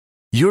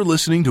You're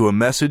listening to a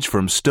message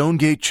from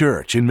Stonegate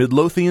Church in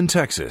Midlothian,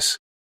 Texas.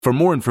 For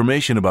more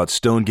information about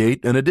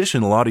Stonegate and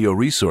additional audio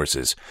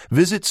resources,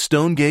 visit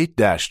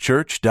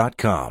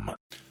stonegate-church.com.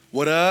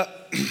 What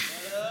up?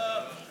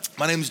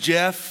 My name's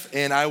Jeff,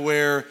 and I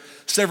wear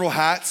several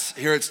hats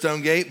here at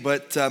Stonegate,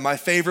 but my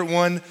favorite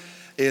one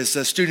is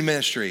student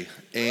ministry.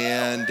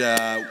 And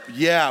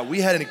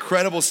we had an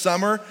incredible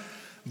summer,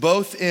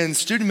 both in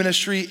student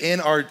ministry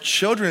and our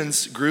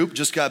children's group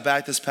just got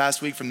back this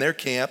past week from their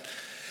camp.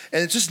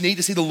 And it's just neat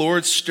to see the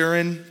Lord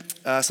stirring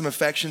some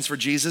affections for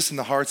Jesus in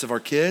the hearts of our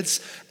kids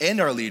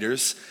and our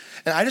leaders.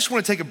 And I just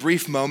want to take a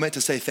brief moment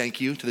to say thank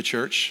you to the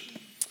church.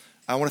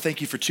 I want to thank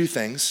you for two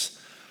things.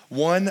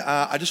 One,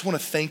 I just want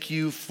to thank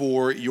you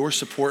for your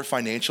support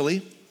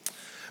financially.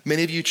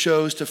 Many of you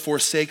chose to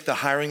forsake the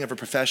hiring of a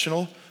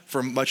professional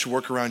for much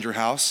work around your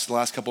house the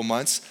last couple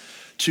months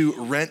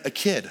to rent a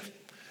kid.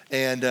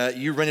 And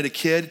you rented a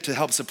kid to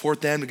help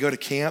support them to go to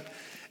camp.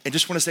 And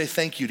just want to say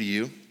thank you to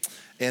you.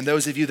 And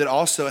those of you that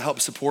also help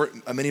support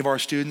many of our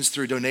students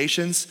through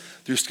donations,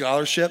 through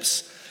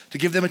scholarships, to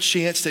give them a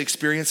chance to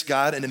experience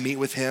God and to meet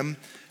with Him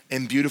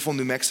in beautiful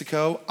New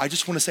Mexico. I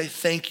just want to say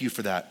thank you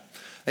for that.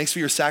 Thanks for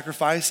your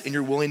sacrifice and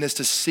your willingness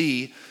to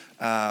see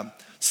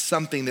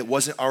something that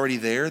wasn't already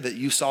there that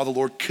you saw the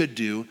Lord could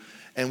do.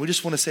 And we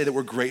just want to say that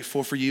we're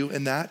grateful for you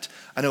in that.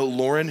 I know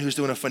Lauren, who's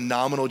doing a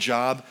phenomenal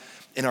job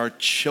in our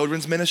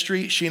children's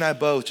ministry, she and I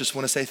both just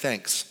want to say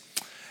thanks.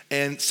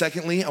 And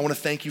secondly, I want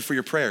to thank you for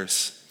your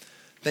prayers.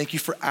 Thank you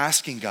for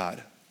asking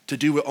God to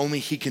do what only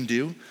He can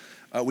do.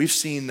 We've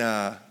seen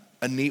a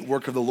neat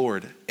work of the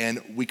Lord,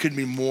 and we couldn't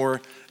be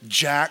more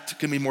jacked,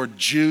 couldn't be more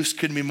juiced,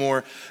 couldn't be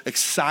more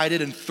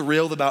excited and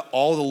thrilled about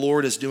all the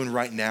Lord is doing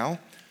right now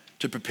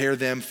to prepare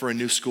them for a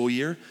new school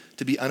year,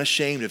 to be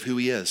unashamed of who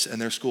He is in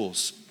their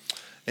schools.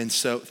 And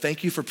so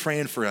thank you for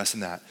praying for us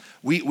in that.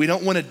 We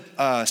don't want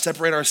to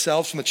separate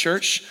ourselves from the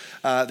church.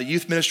 The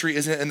youth ministry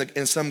isn't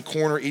in some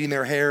corner eating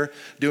their hair,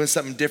 doing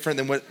something different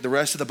than what the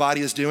rest of the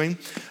body is doing.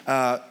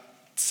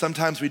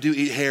 Sometimes we do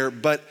eat hair,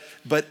 but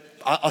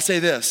I'll say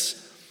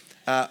this.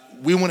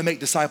 We want to make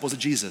disciples of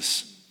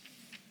Jesus.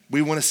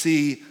 We want to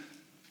see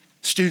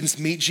students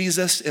meet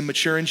Jesus and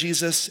mature in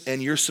Jesus,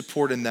 and your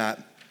support in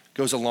that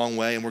goes a long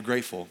way, and we're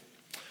grateful.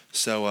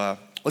 So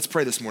let's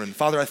pray this morning.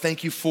 Father, I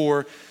thank you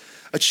for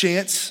a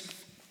chance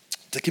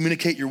to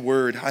communicate your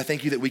word. I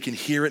thank you that we can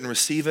hear it and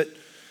receive it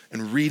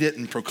and read it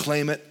and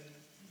proclaim it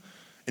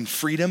in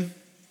freedom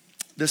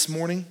this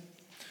morning.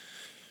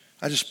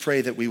 I just pray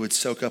that we would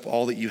soak up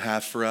all that you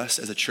have for us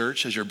as a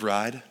church, as your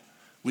bride.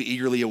 We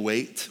eagerly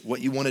await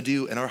what you want to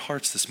do in our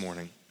hearts this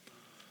morning.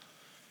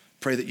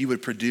 Pray that you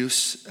would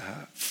produce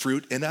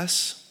fruit in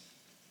us,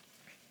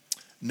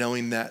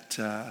 knowing that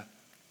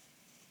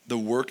the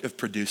work of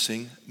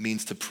producing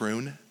means to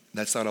prune.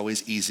 That's not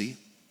always easy.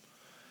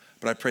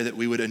 But I pray that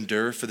we would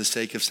endure for the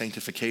sake of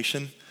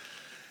sanctification.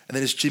 And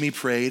then as Jimmy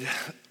prayed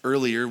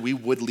earlier, we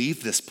would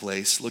leave this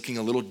place looking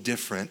a little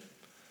different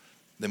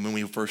than when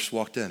we first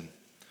walked in.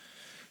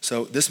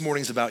 So this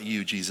morning's about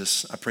you,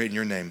 Jesus. I pray in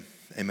your name,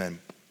 amen.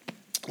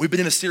 We've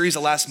been in a series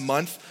the last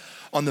month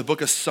on the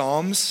book of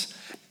Psalms,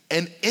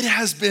 and it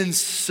has been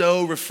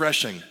so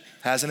refreshing,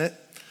 hasn't it?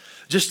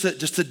 Just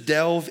to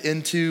delve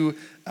into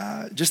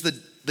just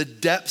the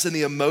depths and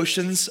the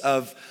emotions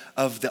of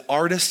the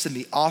artists and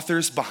the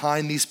authors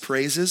behind these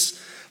praises.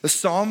 The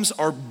Psalms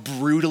are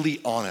brutally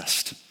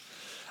honest.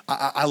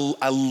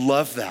 I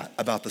love that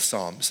about the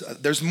Psalms.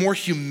 There's more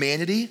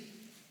humanity,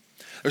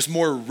 there's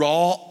more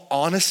raw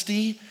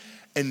honesty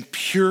and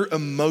pure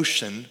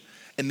emotion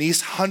in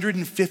these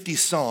 150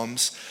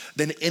 Psalms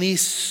than any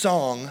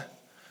song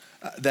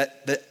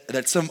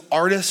that some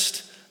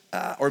artist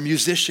or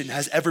musician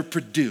has ever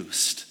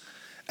produced.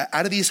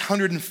 Out of these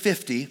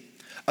 150,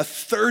 a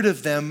third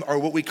of them are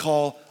what we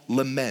call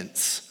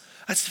laments.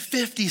 That's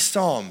 50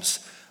 Psalms.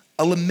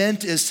 A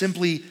lament is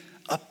simply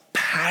a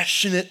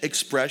passionate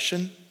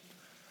expression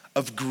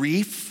of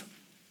grief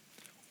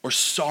or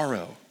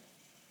sorrow.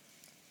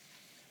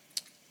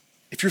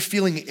 If you're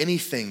feeling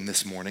anything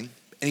this morning,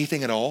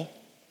 anything at all,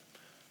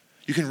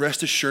 you can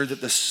rest assured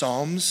that the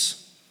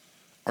Psalms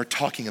are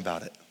talking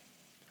about it.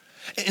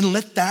 And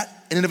let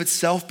that in and of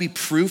itself be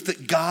proof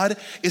that God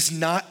is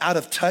not out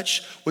of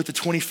touch with the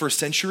 21st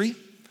century,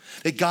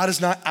 that God is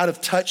not out of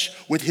touch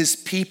with His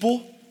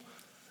people.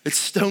 At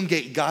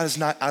Stonegate, God is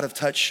not out of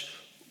touch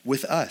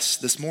with us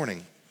this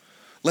morning.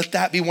 Let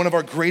that be one of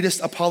our greatest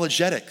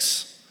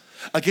apologetics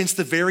against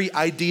the very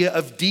idea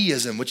of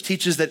deism, which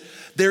teaches that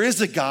there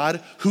is a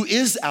God who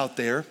is out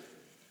there.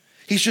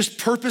 He's just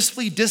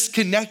purposefully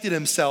disconnected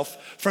Himself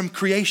from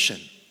creation.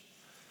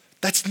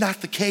 That's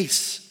not the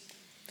case.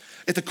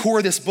 At the core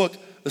of this book,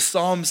 the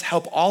Psalms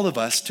help all of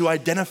us to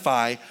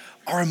identify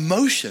our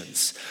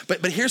emotions.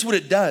 But here's what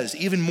it does,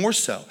 even more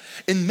so.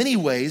 In many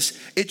ways,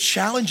 it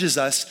challenges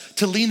us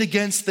to lean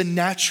against the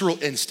natural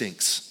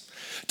instincts,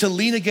 to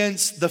lean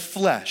against the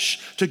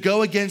flesh, to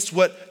go against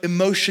what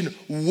emotion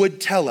would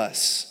tell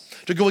us,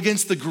 to go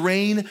against the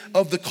grain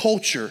of the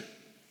culture.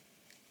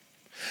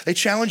 They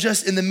challenge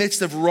us in the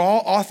midst of raw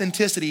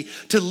authenticity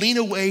to lean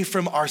away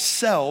from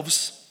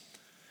ourselves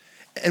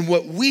and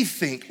what we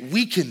think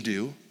we can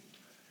do,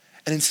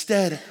 and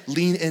instead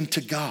lean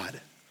into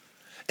God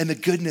and the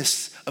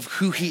goodness of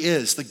who he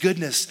is, the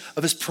goodness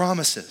of his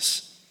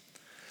promises.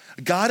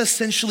 God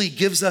essentially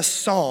gives us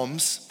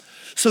Psalms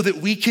so that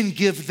we can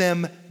give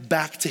them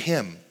back to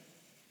him.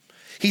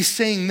 He's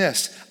saying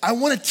this: I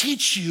want to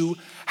teach you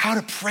how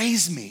to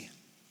praise me.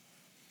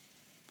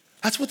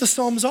 That's what the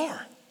Psalms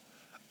are.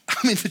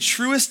 I mean, the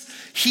truest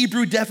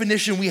Hebrew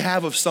definition we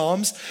have of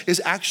Psalms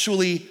is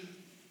actually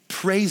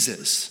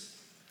praises.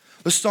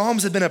 The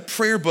Psalms have been a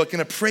prayer book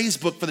and a praise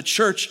book for the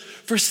church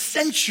for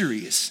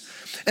centuries.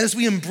 And as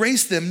we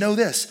embrace them, know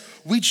this: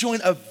 we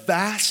join a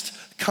vast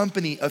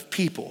company of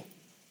people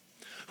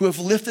who have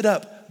lifted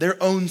up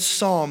their own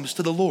psalms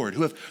to the Lord,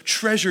 who have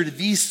treasured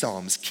these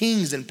psalms,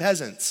 kings and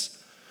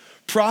peasants,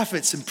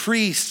 prophets and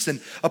priests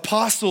and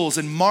apostles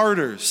and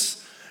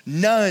martyrs,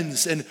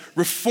 nuns and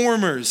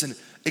reformers and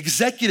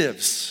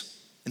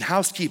executives and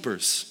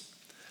housekeepers,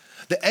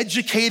 the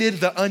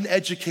educated, the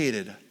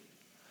uneducated,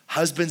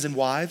 husbands and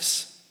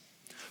wives,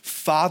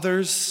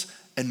 fathers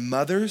and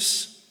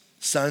mothers,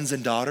 sons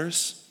and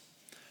daughters.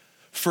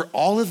 For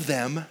all of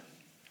them,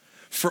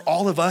 for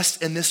all of us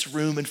in this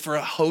room, and for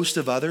a host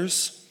of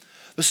others,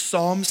 the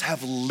Psalms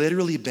have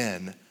literally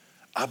been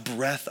a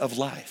breath of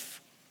life.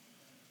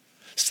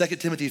 2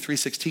 Timothy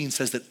 3:16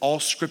 says that all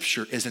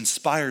scripture is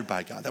inspired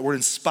by God. That word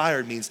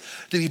inspired means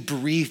to be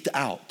breathed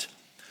out.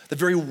 The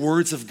very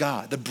words of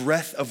God, the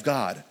breath of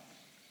God.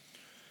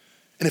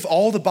 And if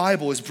all the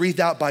Bible is breathed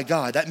out by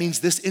God, that means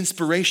this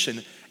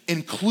inspiration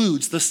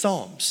includes the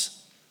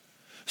Psalms.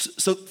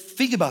 So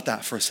think about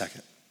that for a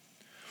second.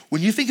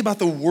 When you think about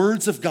the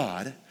words of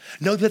God,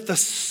 know that the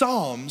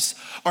Psalms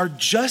are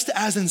just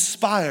as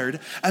inspired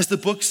as the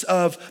books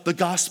of the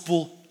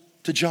Gospel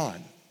to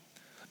John,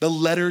 the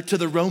letter to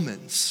the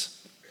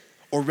Romans,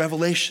 or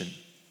Revelation.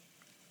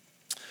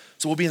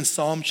 So we'll be in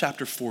Psalm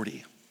chapter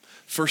 40,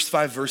 first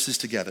 5 verses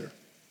together.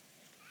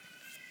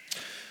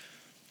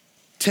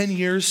 10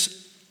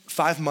 years,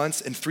 5 months,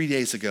 and 3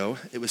 days ago,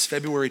 it was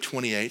February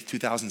 28th,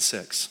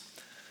 2006.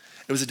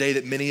 It was a day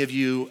that many of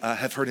you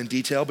have heard in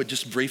detail, but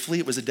just briefly,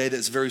 it was a day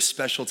that's very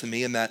special to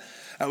me, in that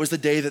was the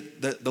day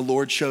that the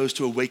Lord chose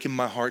to awaken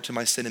my heart to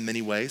my sin in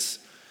many ways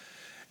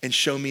and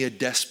show me a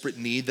desperate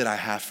need that I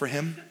have for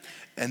him,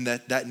 and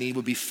that need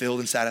would be filled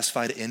and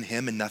satisfied in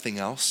him and nothing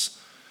else.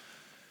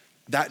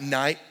 That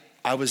night,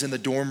 I was in the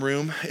dorm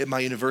room at my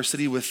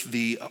university with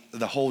the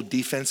whole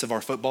defense of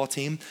our football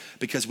team,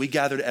 because we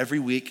gathered every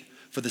week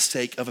for the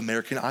sake of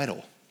American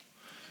Idol.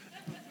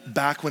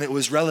 Back when it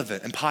was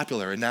relevant and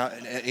popular, and now,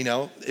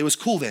 it was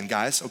cool then,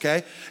 guys,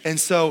 okay? And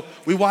so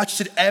we watched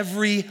it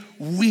every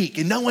week,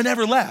 and no one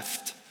ever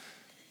left.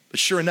 But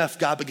sure enough,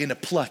 God began to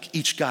pluck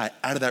each guy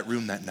out of that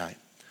room that night,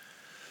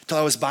 till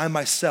I was by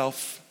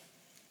myself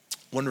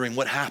wondering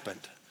what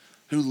happened,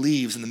 who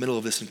leaves in the middle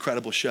of this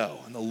incredible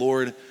show. And the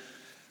Lord,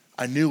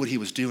 I knew what he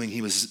was doing.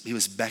 He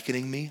was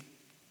beckoning me.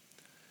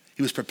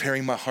 He was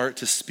preparing my heart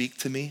to speak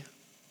to me.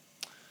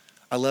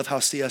 I love how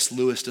C.S.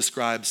 Lewis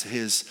describes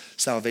his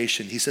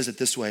salvation. He says it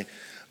this way: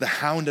 the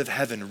hound of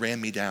heaven ran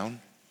me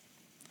down.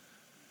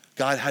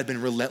 God had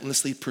been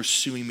relentlessly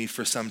pursuing me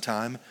for some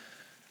time,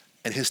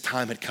 and his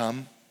time had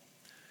come.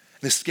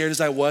 And as scared as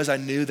I was, I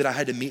knew that I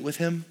had to meet with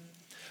him.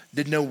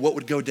 Didn't know what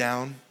would go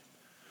down.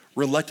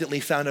 Reluctantly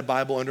found a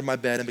Bible under my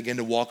bed and began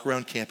to walk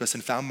around campus,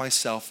 and found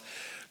myself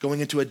going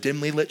into a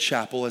dimly lit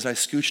chapel as I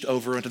scooched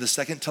over into the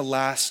second to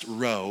last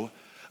row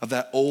of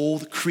that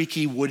old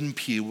creaky wooden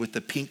pew with the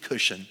pink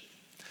cushion.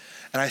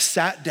 And I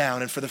sat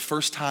down, and for the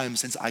first time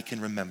since I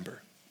can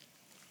remember,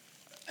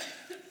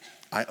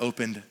 I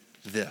opened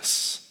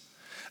this.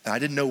 And I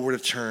didn't know where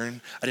to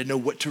turn. I didn't know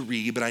what to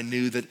read, but I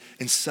knew that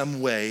in some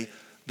way,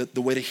 that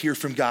the way to hear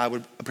from God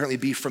would apparently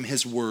be from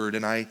his word.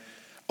 And I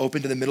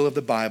opened in the middle of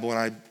the Bible,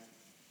 and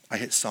I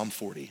hit Psalm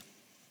 40.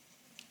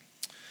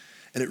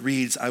 And it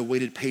reads, I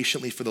waited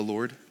patiently for the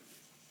Lord.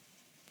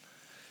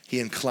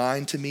 He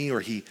inclined to me, or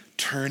he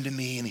turned to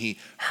me, and he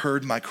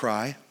heard my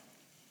cry.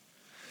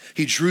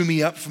 He drew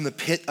me up from the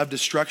pit of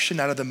destruction,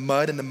 out of the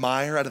mud and the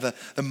mire, out of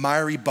the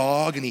miry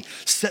bog, and he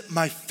set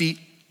my feet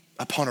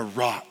upon a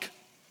rock,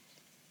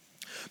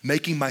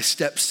 making my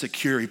steps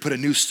secure. He put a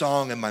new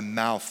song in my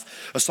mouth,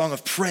 a song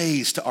of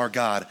praise to our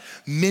God.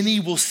 Many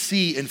will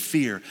see and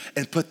fear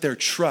and put their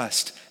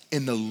trust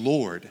in the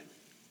Lord.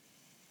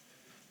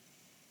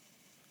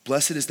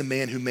 Blessed is the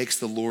man who makes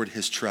the Lord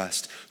his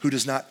trust, who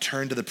does not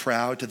turn to the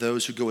proud, to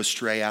those who go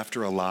astray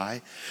after a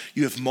lie.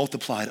 You have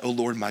multiplied, O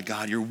Lord my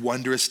God, your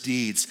wondrous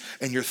deeds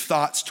and your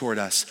thoughts toward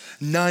us.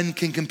 None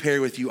can compare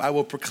with you. I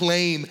will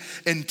proclaim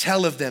and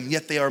tell of them,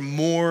 yet they are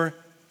more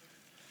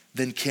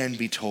than can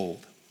be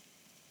told.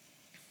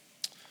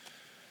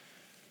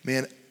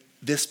 Man,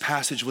 this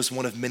passage was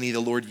one of many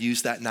the Lord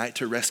used that night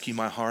to rescue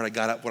my heart. I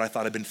got up what I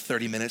thought had been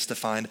 30 minutes to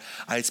find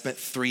I had spent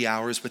 3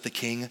 hours with the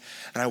King,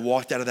 and I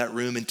walked out of that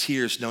room in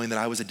tears knowing that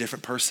I was a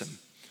different person.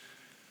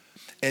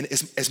 And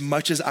as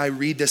much as I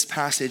read this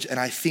passage and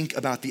I think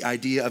about the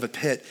idea of a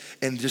pit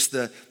and just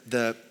the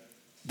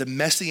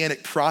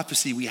messianic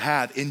prophecy we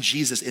have in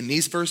Jesus in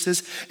these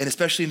verses, and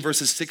especially in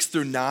verses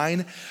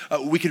 6-9,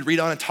 we could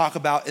read on and talk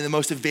about in the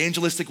most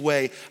evangelistic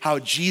way how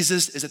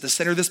Jesus is at the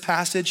center of this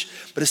passage.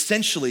 But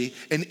essentially,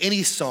 in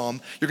any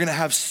psalm, you're gonna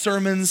have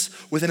sermons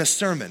within a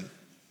sermon.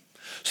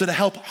 So to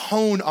help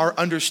hone our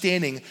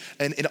understanding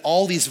in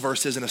all these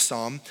verses in a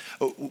psalm,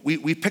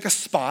 we pick a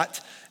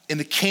spot in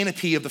the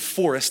canopy of the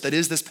forest that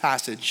is this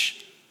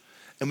passage,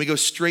 and we go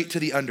straight to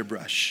the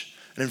underbrush.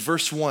 And in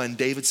verse 1,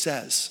 David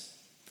says,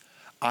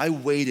 I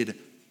waited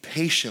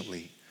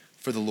patiently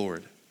for the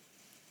Lord.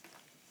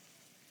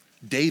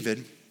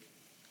 David,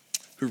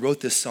 who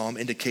wrote this psalm,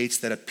 indicates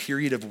that a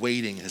period of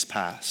waiting has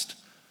passed.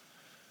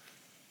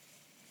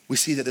 We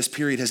see that this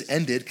period has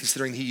ended,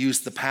 considering he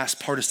used the past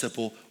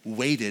participle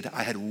waited.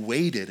 I had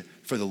waited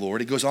for the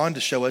Lord. It goes on to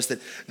show us that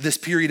this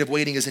period of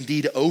waiting is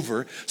indeed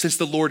over, since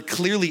the Lord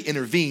clearly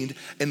intervened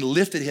and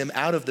lifted him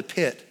out of the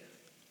pit,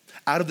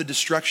 out of the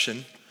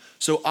destruction.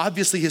 So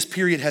obviously his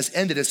period has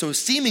ended. And so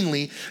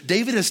seemingly,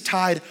 David has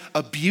tied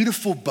a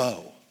beautiful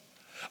bow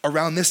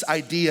around this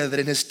idea that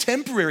in his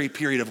temporary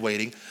period of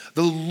waiting,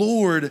 the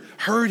Lord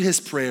heard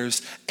his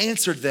prayers,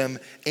 answered them,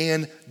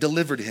 and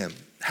delivered him.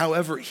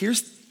 However,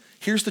 here's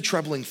the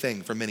troubling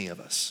thing for many of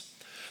us,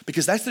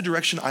 because that's the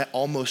direction I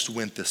almost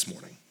went this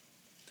morning.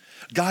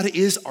 God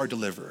is our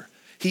deliverer.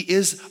 He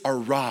is our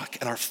rock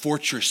and our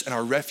fortress and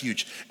our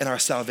refuge and our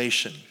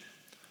salvation.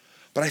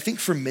 But I think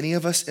for many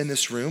of us in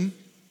this room,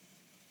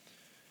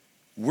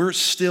 we're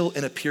still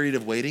in a period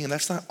of waiting, and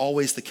that's not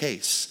always the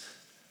case.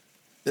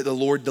 That the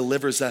Lord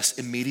delivers us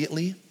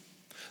immediately,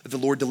 that the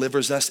Lord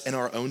delivers us in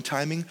our own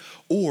timing,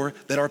 or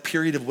that our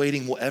period of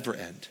waiting will ever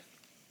end.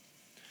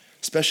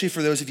 Especially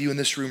for those of you in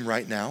this room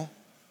right now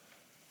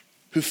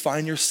who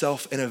find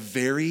yourself in a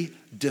very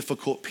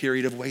difficult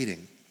period of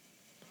waiting.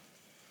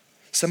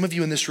 Some of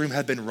you in this room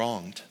have been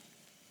wronged.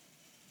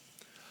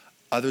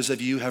 Others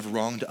of you have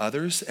wronged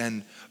others,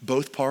 and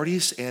both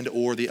parties and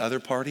or the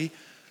other party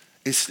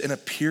is in a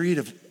period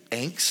of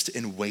angst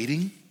and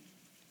waiting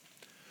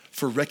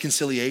for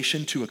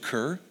reconciliation to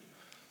occur,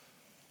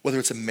 whether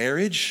it's a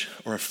marriage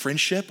or a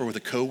friendship or with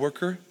a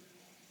coworker,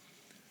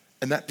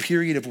 and that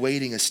period of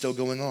waiting is still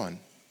going on.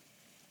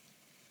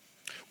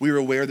 We are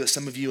aware that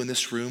some of you in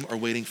this room are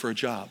waiting for a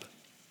job.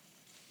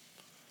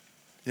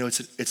 You know,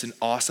 it's an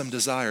awesome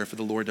desire for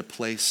the Lord to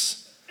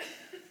place,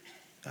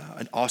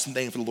 an awesome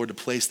thing for the Lord to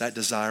place that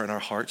desire in our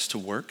hearts to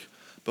work,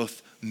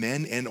 both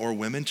men and or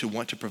women, to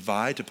want to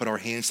provide, to put our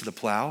hands to the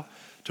plow,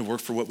 to work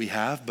for what we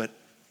have. But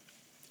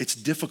it's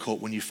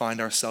difficult when you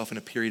find ourselves in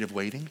a period of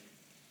waiting,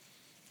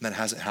 and that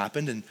hasn't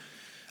happened. And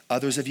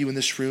others of you in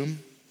this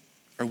room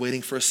are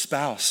waiting for a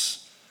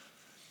spouse.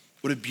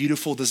 What a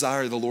beautiful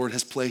desire the Lord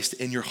has placed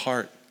in your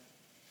heart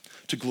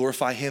to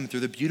glorify him through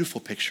the beautiful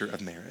picture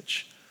of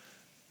marriage.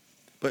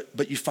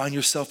 But you find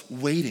yourself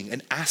waiting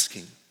and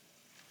asking,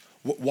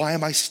 why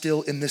am I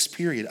still in this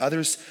period?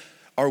 Others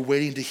are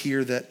waiting to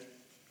hear that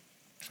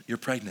you're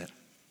pregnant,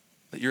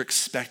 that you're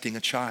expecting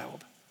a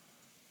child.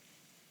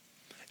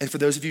 And for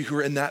those of you who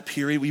are in that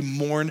period, we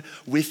mourn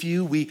with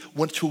you. We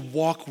want to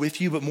walk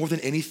with you, but more than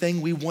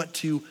anything, we want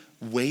to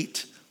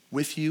wait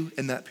with you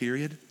in that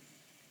period.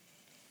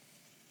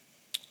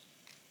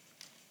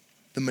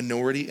 The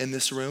minority in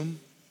this room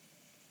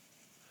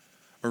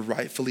are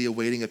rightfully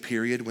awaiting a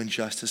period when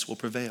justice will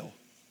prevail.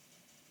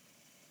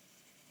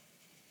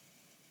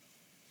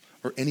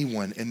 Or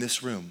anyone in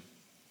this room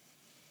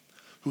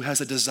who has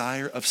a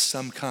desire of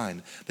some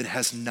kind that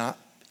has not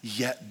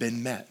yet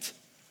been met.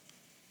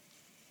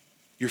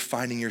 You're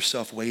finding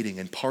yourself waiting,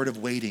 and part of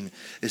waiting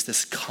is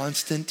this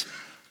constant,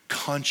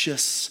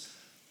 conscious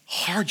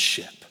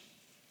hardship.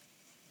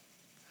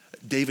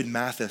 David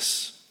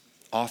Mathis,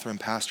 author and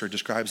pastor,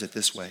 describes it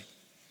this way.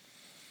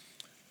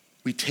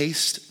 We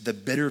taste the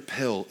bitter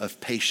pill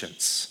of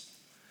patience,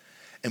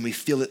 and we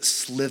feel it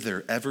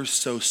slither ever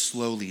so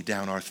slowly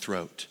down our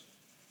throat.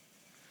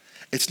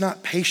 It's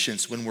not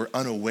patience when we're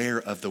unaware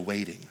of the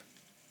waiting.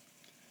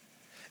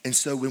 And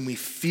so when we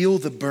feel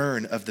the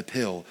burn of the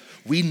pill,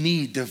 we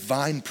need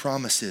divine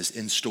promises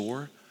in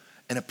store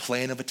and a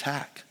plan of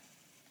attack.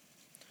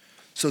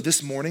 So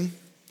this morning,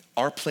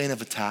 our plan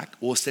of attack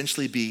will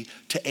essentially be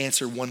to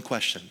answer one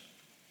question.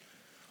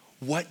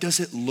 What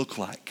does it look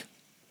like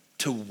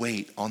to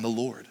wait on the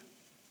Lord?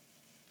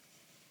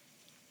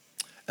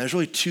 And there's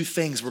really two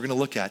things we're gonna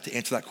look at to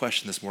answer that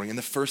question this morning. And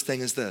the first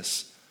thing is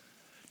this,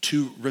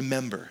 to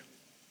remember.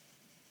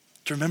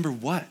 To remember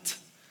what?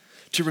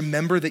 To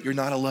remember that you're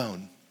not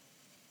alone.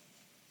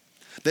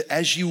 That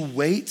as you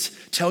wait,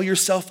 tell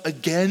yourself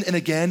again and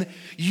again,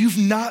 you've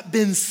not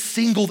been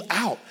singled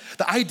out.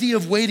 The idea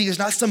of waiting is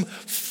not some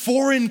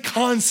foreign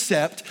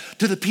concept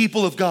to the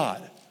people of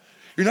God.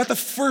 You're not the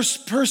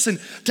first person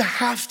to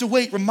have to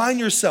wait. Remind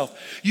yourself,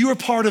 you are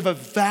part of a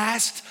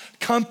vast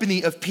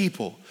company of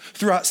people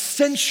throughout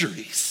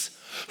centuries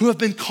who have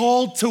been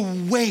called to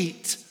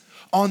wait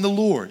on the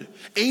Lord.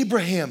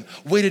 Abraham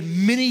waited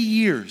many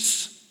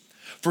years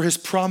for his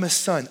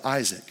promised son,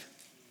 Isaac.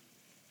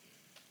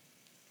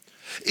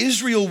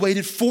 Israel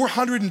waited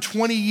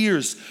 420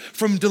 years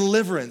from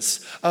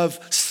deliverance of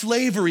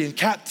slavery and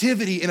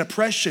captivity and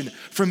oppression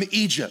from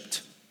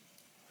Egypt.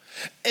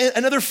 And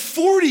another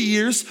 40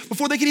 years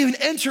before they could even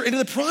enter into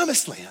the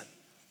promised land.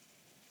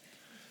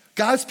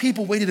 God's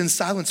people waited in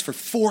silence for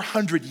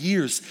 400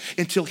 years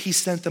until he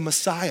sent the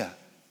Messiah.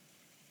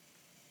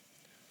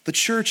 The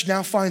church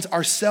now finds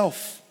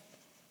ourselves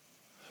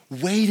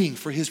waiting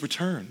for his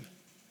return.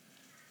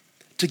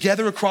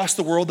 Together across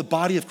the world, the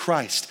body of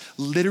Christ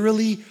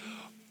literally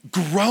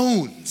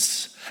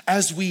groans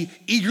as we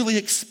eagerly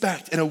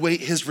expect and await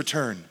his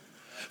return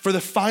for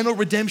the final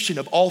redemption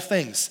of all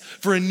things,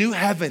 for a new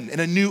heaven and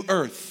a new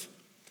earth.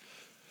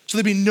 So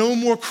there'll be no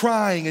more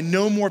crying and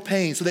no more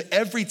pain, so that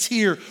every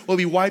tear will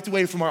be wiped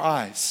away from our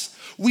eyes.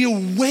 We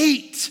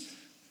await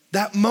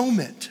that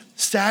moment.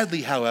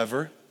 Sadly,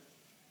 however,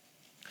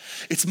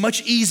 it's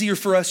much easier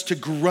for us to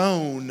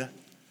groan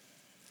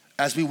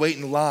as we wait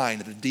in line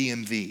at the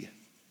DMV.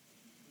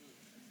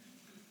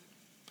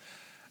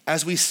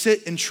 As we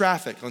sit in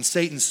traffic on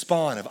Satan's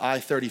spawn of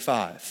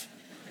I-35.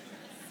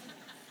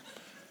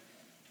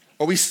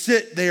 Or we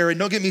sit there, and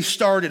don't get me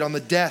started on the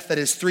death that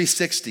is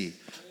 360.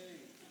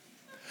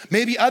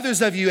 Maybe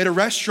others of you at a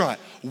restaurant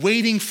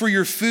waiting for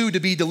your food to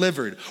be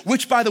delivered,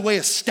 which, by the way,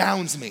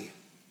 astounds me.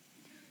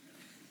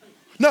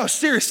 No,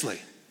 seriously.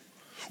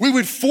 We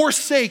would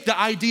forsake the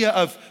idea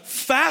of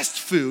fast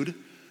food,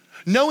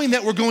 knowing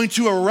that we're going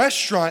to a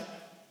restaurant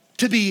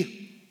to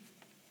be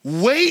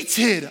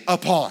waited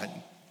upon.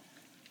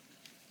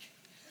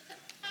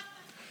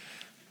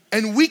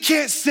 And we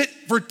can't sit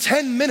for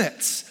 10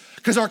 minutes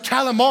because our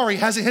calamari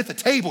hasn't hit the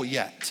table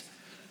yet.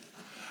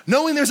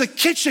 Knowing there's a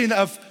kitchen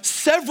of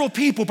several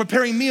people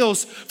preparing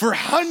meals for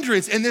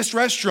hundreds in this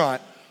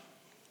restaurant,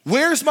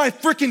 where's my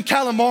freaking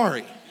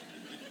calamari?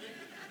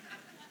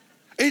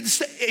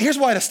 Here's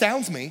why it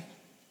astounds me,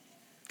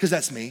 because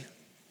that's me.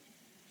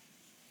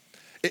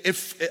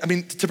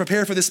 To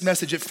prepare for this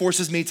message, it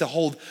forces me to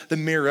hold the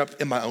mirror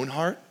up in my own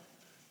heart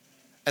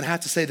and I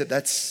have to say that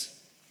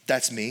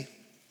that's me.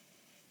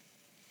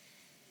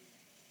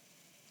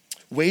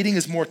 Waiting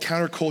is more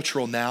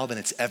countercultural now than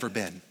it's ever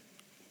been.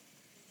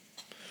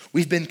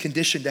 We've been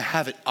conditioned to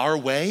have it our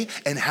way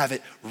and have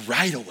it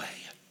right away.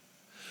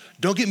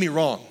 Don't get me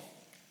wrong,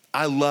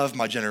 I love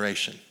my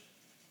generation,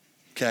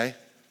 okay?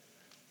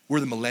 We're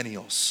the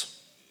millennials.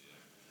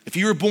 If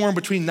you were born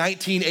between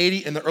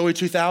 1980 and the early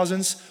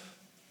 2000s,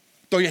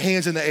 throw your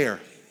hands in the air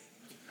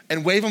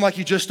and wave them like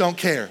you just don't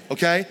care,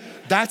 okay?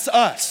 That's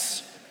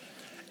us.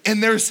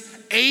 And there's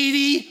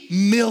 80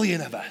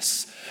 million of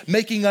us,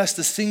 making us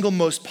the single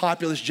most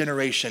populous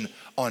generation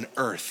on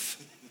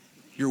earth.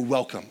 You're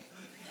welcome.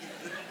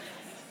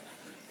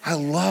 I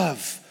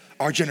love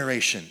our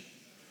generation.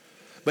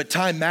 But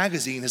Time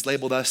Magazine has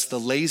labeled us the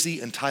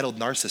lazy, entitled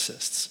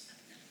narcissists.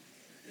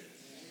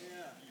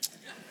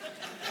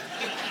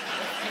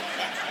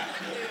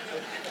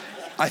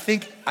 I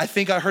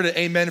think I heard an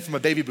amen from a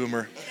baby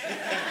boomer.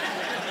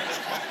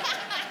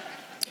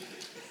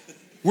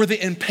 We're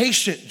the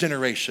impatient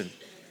generation.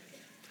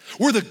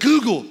 We're the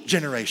Google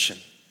generation.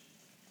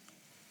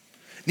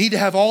 Need to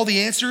have all the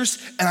answers,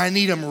 and I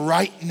need them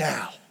right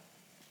now.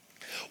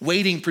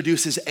 Waiting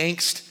produces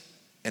angst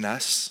in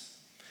us,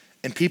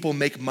 and people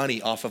make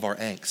money off of our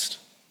angst.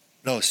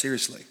 No,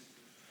 seriously.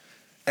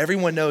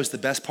 Everyone knows the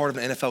best part of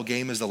an NFL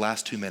game is the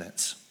last 2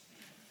 minutes.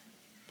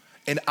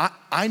 And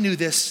I knew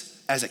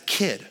this as a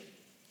kid.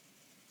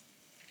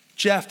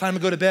 Jeff, time to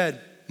go to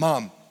bed.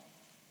 Mom,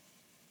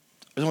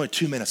 there's only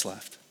 2 minutes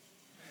left.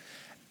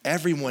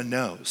 Everyone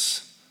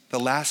knows the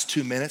last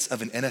 2 minutes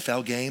of an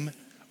NFL game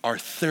are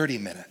 30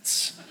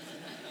 minutes.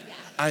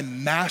 I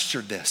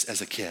mastered this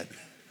as a kid.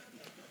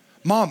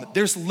 Mom,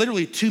 there's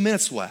literally 2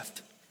 minutes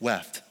left.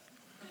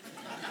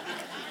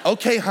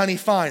 Okay, honey,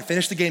 fine.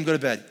 Finish the game, go to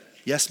bed.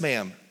 Yes,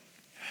 ma'am.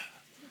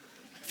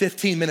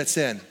 15 minutes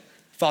in,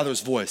 father's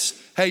voice.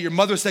 Hey, your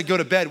mother said go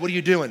to bed. What are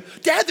you doing?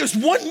 Dad, there's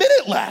 1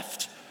 minute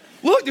left.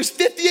 Look, there's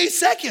 58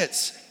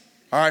 seconds.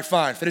 All right,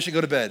 fine. Finish it,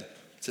 go to bed.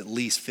 It's at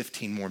least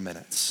 15 more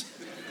minutes.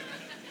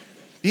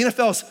 The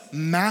NFL's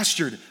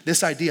mastered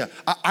this idea.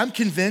 I'm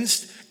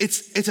convinced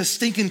it's a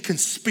stinking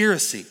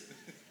conspiracy.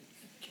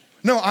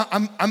 No,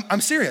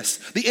 I'm serious.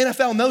 The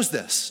NFL knows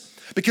this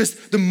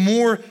because the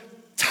more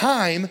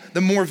time,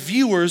 the more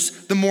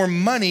viewers, the more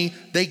money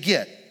they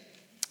get.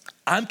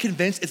 I'm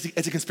convinced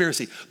it's a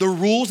conspiracy. The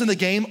rules in the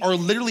game are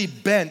literally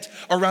bent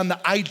around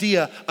the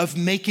idea of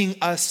making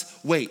us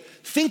wait.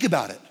 Think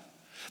about it.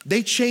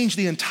 They changed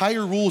the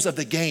entire rules of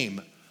the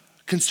game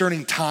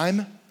concerning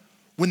time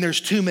when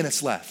there's 2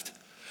 minutes left.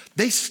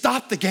 They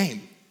stop the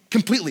game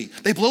completely.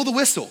 They blow the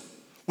whistle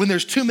when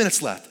there's 2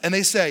 minutes left and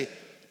they say,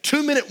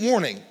 2-minute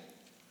warning.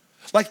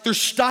 Like they're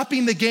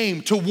stopping the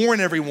game to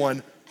warn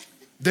everyone,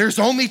 there's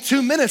only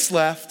 2 minutes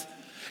left.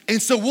 And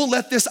so we'll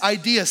let this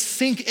idea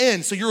sink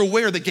in so you're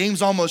aware the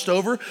game's almost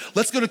over.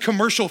 Let's go to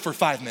commercial for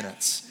 5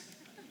 minutes.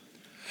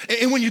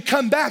 And when you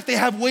come back, they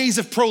have ways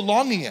of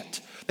prolonging it.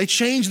 They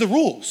change the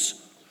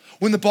rules.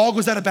 When the ball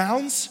goes out of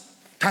bounds,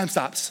 time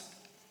stops.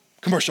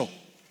 Commercial.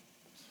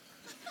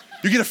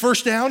 You get a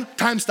first down,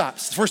 time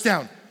stops. First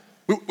down,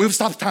 we have to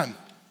stop the time.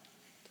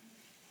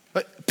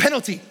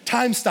 Penalty,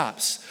 time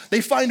stops.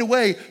 They find a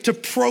way to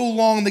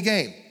prolong the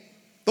game.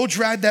 They'll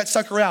drag that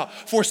sucker out,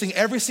 forcing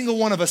every single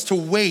one of us to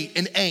wait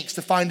in angst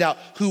to find out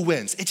who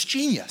wins. It's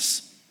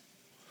genius.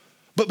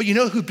 But you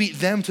know who beat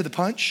them to the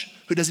punch?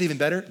 Who does it even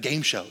better?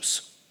 Game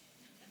shows.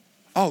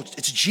 Oh,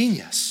 it's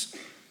genius.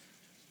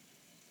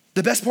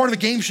 The best part of a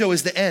game show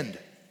is the end.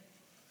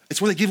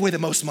 It's where they give away the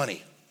most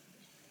money.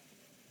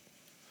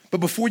 But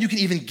before you can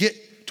even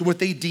get to what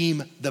they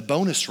deem the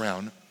bonus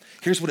round,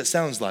 here's what it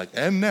sounds like.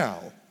 And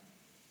now,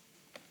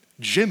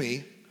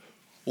 Jimmy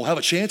will have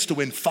a chance to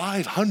win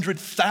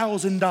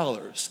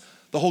 $500,000.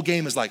 The whole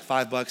game is like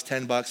 $5,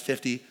 $10,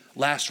 50.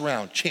 Last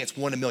round, chance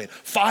 1 in a million.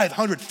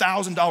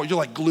 $500,000, you're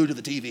like glued to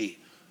the TV.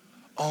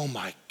 Oh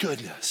my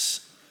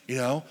goodness. You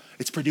know,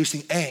 it's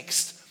producing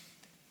angst.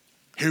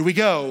 Here we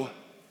go,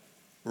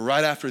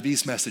 right after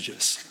these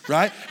messages,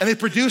 right? And they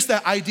produce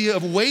that idea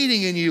of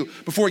waiting in you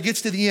before it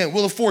gets to the end.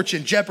 Wheel of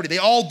Fortune, Jeopardy, they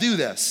all do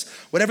this.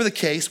 Whatever the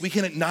case, we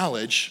can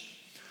acknowledge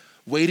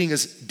waiting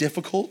is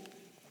difficult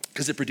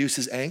because it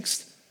produces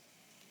angst,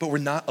 but we're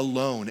not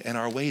alone in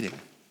our waiting.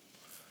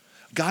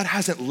 God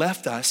hasn't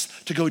left us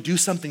to go do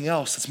something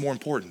else that's more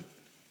important.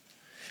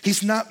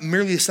 He's not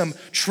merely some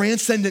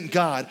transcendent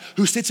God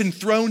who sits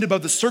enthroned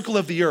above the circle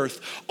of the earth,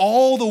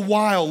 all the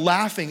while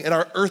laughing at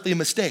our earthly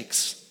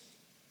mistakes.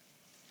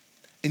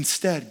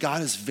 Instead,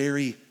 God is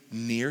very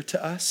near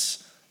to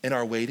us in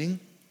our waiting,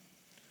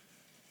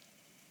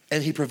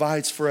 and he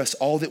provides for us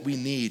all that we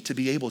need to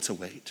be able to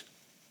wait.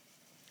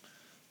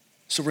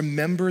 So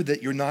remember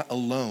that you're not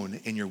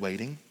alone in your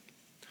waiting,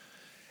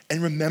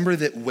 and remember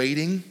that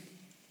waiting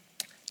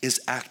is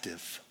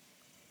active.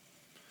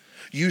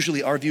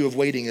 Usually our view of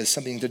waiting is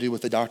something to do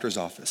with the doctor's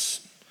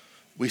office.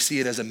 We see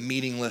it as a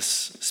meaningless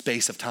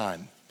space of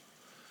time.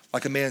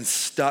 Like a man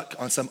stuck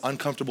on some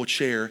uncomfortable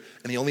chair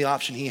and the only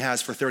option he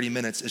has for 30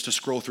 minutes is to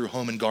scroll through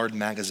Home and Garden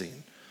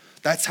magazine.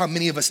 That's how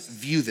many of us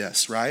view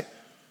this, right?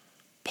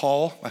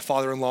 Paul, my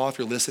father-in-law, if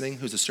you're listening,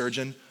 who's a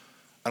surgeon,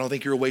 I don't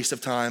think you're a waste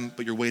of time,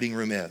 but your waiting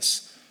room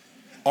is.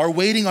 Our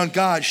waiting on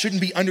God shouldn't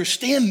be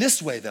understand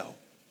this way though.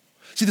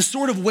 See, the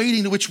sort of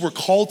waiting to which we're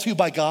called to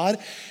by God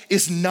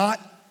is not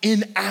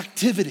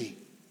inactivity.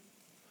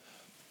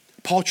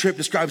 Paul Tripp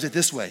describes it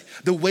this way.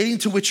 The waiting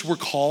to which we're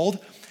called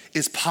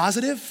is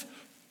positive,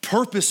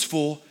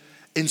 purposeful,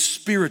 and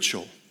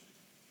spiritual.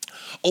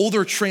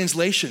 Older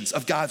translations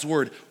of God's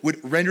word would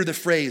render the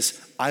phrase,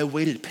 I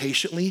waited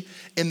patiently,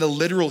 in the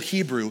literal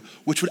Hebrew,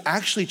 which would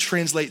actually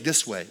translate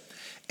this way.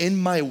 In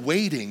my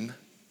waiting,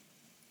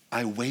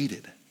 I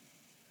waited.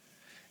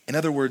 In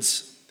other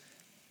words,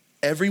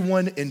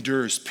 everyone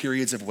endures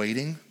periods of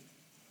waiting,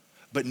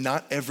 but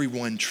not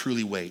everyone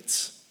truly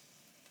waits.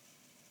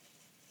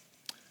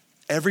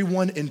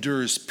 Everyone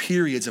endures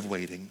periods of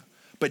waiting,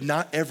 but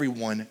not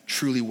everyone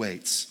truly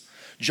waits.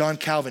 John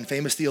Calvin,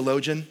 famous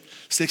theologian,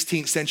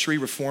 16th century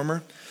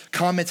reformer,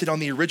 commented on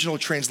the original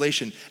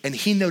translation, and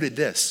he noted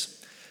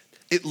this.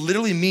 It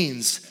literally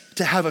means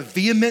to have a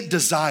vehement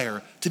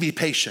desire to be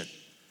patient.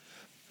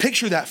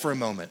 Picture that for a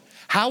moment.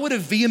 How would a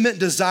vehement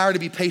desire to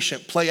be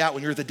patient play out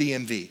when you're at the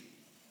DMV?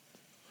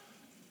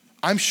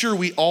 I'm sure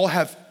we all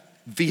have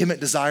vehement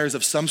desires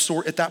of some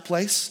sort at that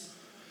place,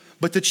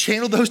 but to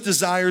channel those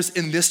desires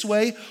in this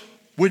way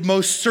would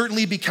most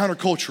certainly be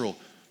countercultural.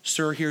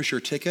 Sir, here's your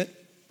ticket.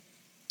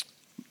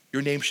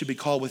 Your name should be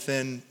called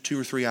within 2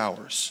 or 3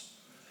 hours.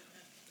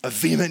 A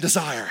vehement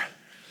desire.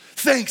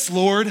 Thanks,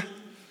 Lord.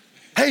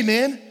 Hey,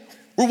 man,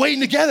 we're waiting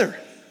together.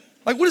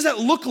 Like, what does that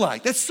look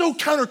like? That's so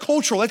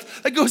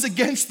countercultural. That goes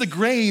against the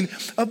grain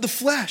of the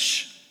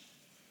flesh.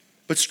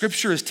 But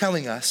Scripture is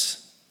telling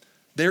us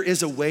there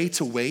is a way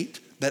to wait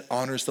that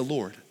honors the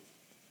Lord.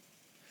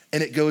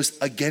 And it goes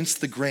against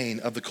the grain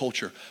of the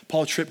culture.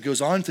 Paul Tripp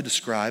goes on to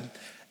describe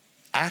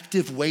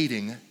active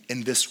waiting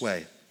in this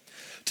way.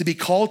 To be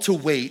called to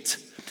wait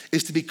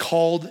is to be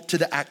called to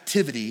the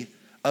activity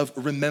of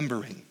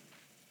remembering.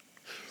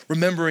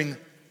 Remembering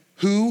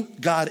who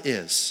God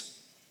is.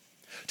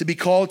 To be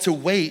called to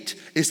wait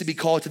is to be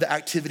called to the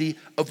activity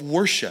of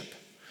worship.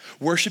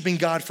 Worshiping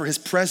God for his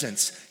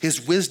presence,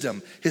 his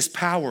wisdom, his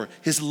power,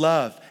 his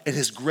love, and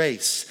his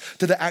grace.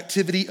 To the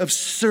activity of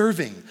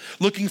serving,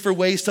 looking for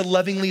ways to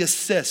lovingly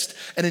assist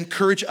and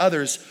encourage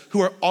others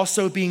who are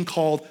also being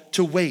called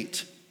to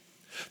wait.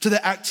 To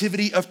the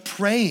activity of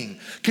praying,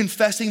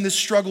 confessing the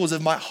struggles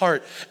of my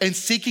heart, and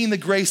seeking the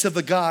grace of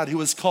the God who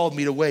has called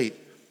me to wait.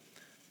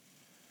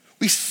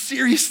 We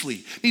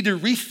seriously need to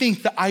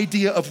rethink the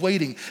idea of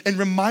waiting and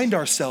remind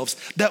ourselves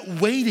that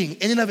waiting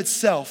in and of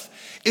itself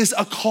is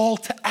a call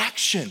to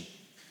action.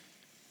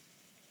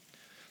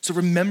 So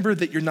remember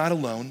that you're not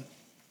alone,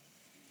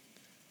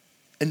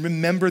 and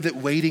remember that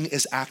waiting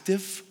is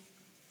active,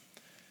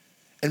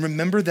 and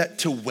remember that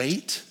to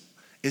wait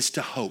is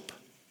to hope.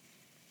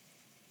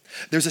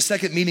 There's a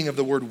second meaning of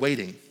the word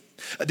waiting.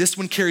 This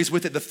one carries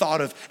with it the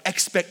thought of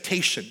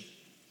expectation,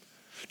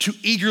 to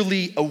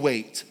eagerly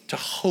await, to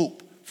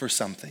hope for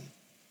something.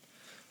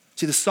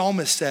 See, the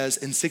psalmist says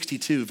in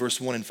 62, verse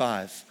 1 and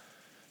 5,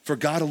 For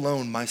God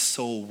alone my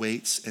soul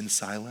waits in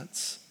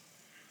silence,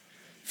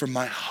 for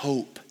my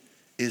hope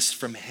is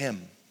from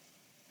him.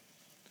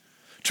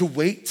 To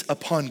wait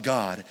upon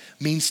God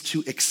means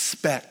to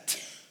expect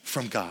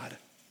from God.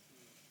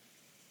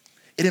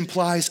 It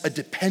implies a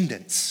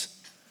dependence.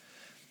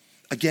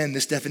 Again,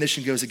 this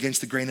definition goes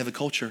against the grain of the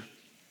culture.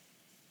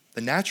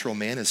 The natural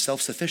man is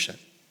self-sufficient.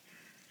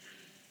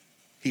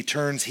 He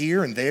turns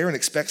here and there and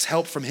expects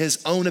help from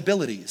his own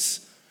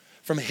abilities,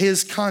 from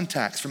his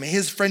contacts, from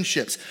his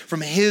friendships,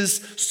 from his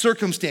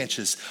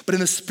circumstances. But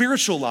in the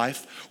spiritual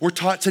life, we're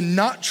taught to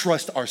not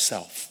trust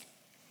ourselves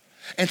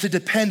and to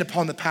depend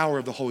upon the power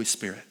of the Holy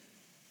Spirit.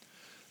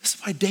 This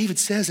is why David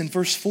says in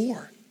verse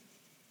 4,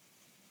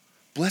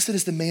 blessed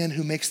is the man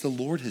who makes the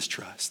Lord his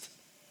trust,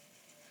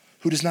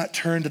 who does not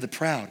turn to the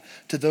proud,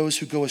 to those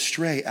who go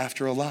astray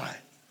after a lie.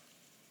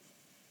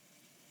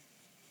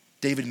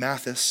 David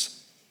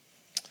Mathis,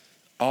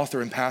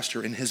 author and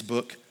pastor, in his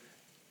book,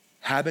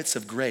 Habits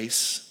of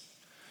Grace,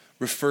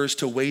 refers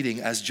to waiting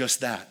as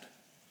just that,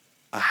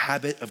 a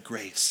habit of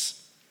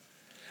grace.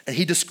 And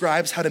he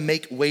describes how to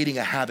make waiting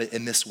a habit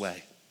in this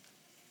way.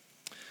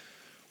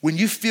 When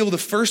you feel the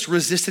first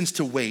resistance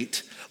to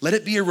wait, let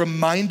it be a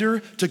reminder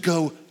to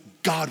go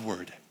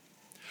Godward.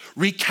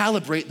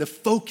 Recalibrate the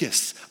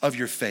focus of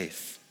your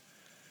faith.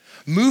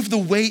 Move the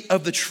weight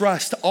of the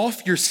trust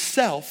off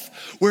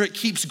yourself where it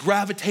keeps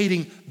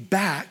gravitating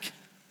back,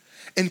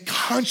 and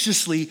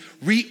consciously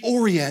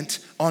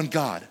reorient on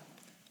God.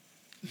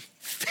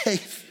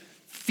 Faith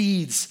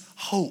feeds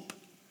hope.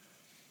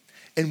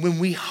 And when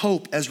we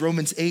hope, as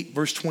Romans 8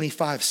 verse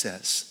 25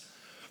 says,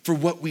 for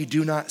what we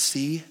do not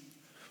see,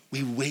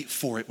 we wait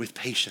for it with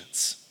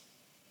patience.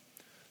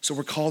 So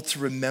we're called to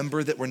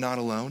remember that we're not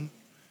alone.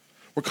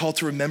 We're called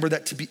to remember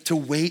that to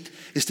wait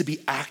is to be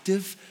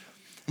active.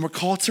 And we're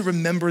called to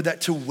remember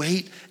that to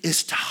wait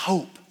is to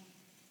hope.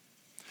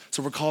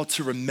 So we're called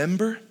to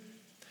remember,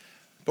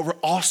 but we're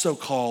also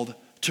called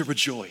to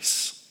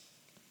rejoice.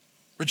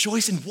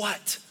 Rejoice in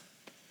what?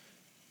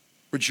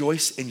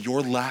 Rejoice in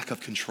your lack of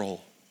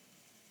control.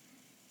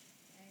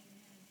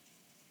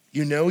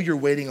 You know you're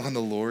waiting on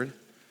the Lord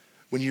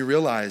when you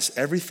realize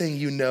everything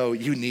you know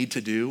you need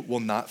to do will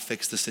not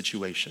fix the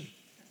situation.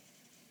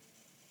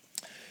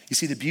 You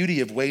see, the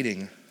beauty of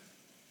waiting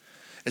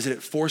is that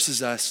it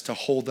forces us to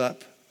hold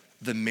up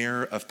the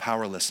mirror of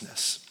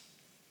powerlessness.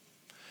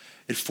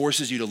 It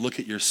forces you to look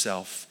at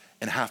yourself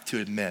and have to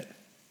admit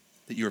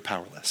that you're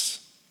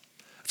powerless.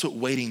 That's what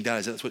waiting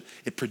does. That's what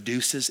it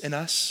produces in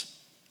us.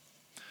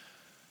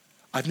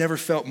 I've never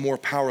felt more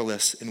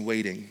powerless in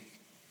waiting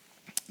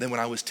than when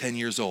I was 10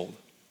 years old.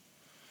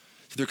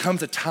 So there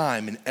comes a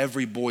time in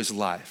every boy's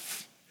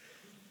life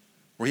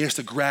where he has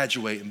to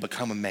graduate and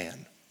become a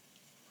man.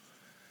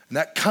 And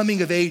that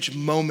coming of age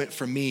moment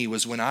for me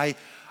was when I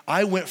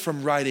went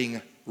from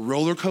riding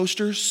roller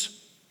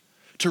coasters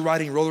to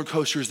riding roller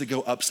coasters that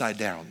go upside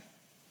down.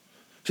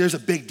 So there's a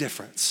big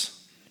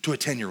difference to a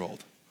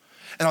 10-year-old.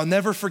 And I'll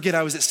never forget,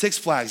 I was at Six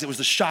Flags. It was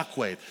the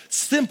Shockwave.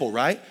 Simple,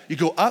 right? You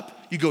go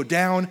up, you go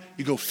down,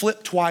 you go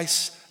flip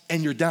twice,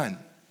 and you're done.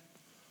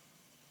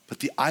 But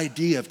the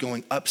idea of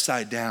going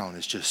upside down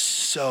is just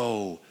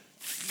so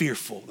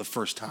fearful the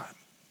first time.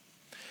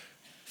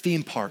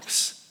 Theme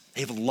parks,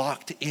 they've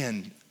locked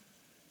in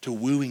to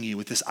wooing you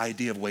with this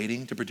idea of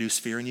waiting to produce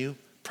fear in you.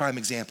 Prime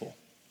example.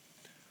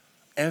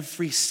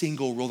 Every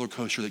single roller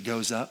coaster that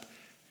goes up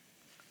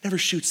never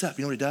shoots up.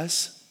 You know what it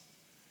does?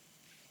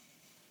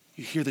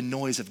 You hear the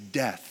noise of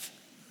death.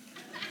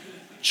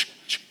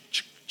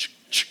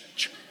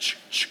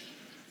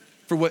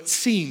 For what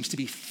seems to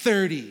be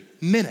 30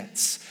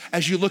 minutes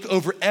as you look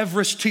over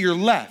Everest to your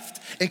left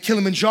and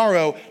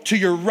Kilimanjaro to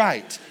your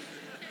right,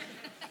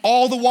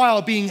 all the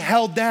while being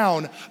held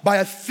down by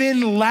a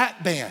thin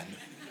lap band.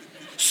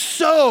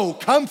 So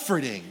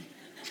comforting.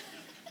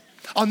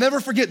 I'll never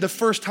forget the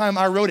first time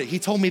I rode it. He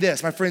told me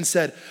this. My friend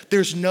said,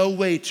 there's no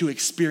way to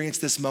experience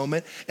this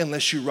moment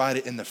unless you ride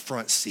it in the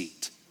front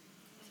seat.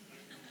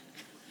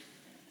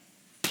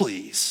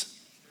 Please.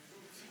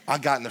 I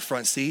got in the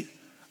front seat.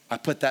 I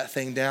put that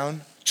thing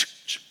down.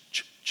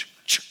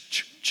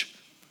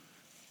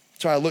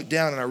 So I looked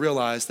down and I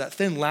realized that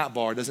thin lap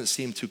bar doesn't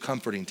seem too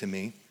comforting to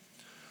me.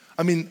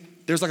 I mean,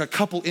 there's like a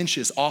couple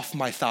inches off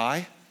my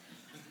thigh.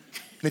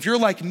 And if you're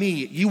like me,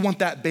 you want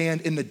that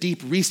band in the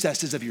deep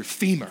recesses of your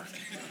femur.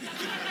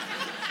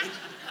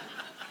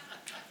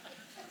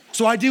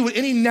 So I do what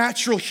any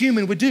natural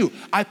human would do.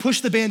 I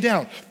push the band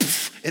down.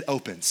 It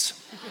opens.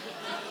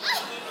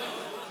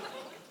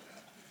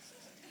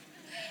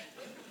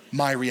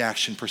 My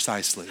reaction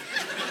precisely.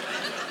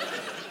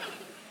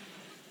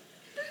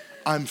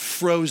 I'm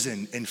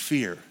frozen in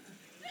fear.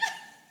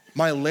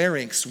 My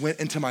larynx went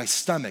into my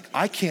stomach.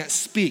 I can't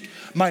speak.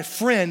 My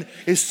friend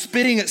is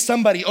spitting at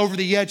somebody over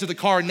the edge of the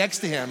car next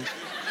to him.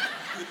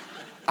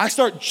 I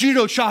start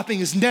judo chopping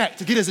his neck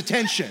to get his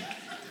attention.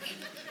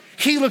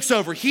 He looks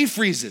over, he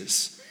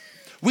freezes.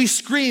 We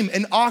scream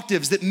in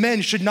octaves that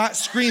men should not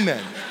scream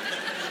in.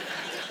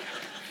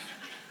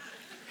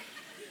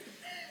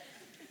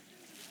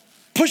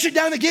 Push it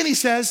down again, he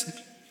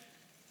says.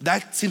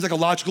 That seems like a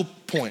logical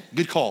point.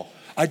 Good call.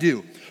 I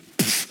do.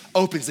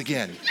 Opens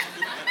again.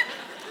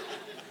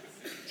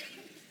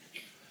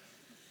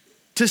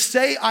 To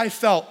say I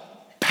felt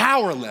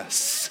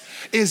powerless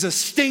is a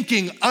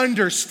stinking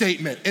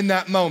understatement in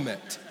that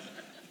moment.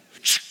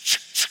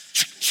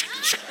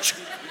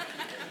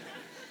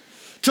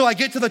 Till I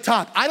get to the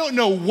top, I don't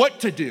know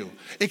what to do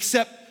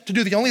except to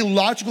do the only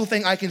logical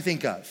thing I can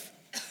think of.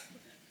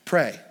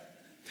 Pray.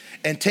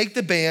 And take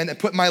the band and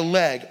put my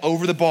leg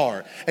over the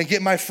bar and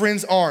get my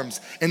friend's arms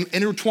and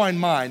intertwine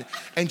mine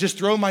and just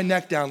throw my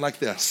neck down like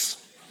this.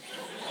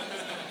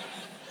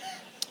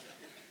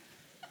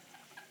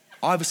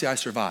 Obviously, I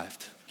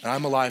survived, and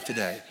I'm alive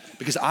today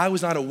because I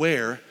was not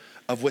aware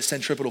of what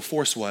centripetal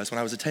force was when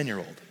I was a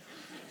 10-year-old.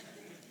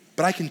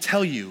 But I can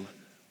tell you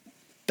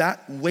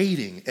that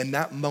waiting in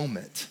that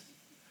moment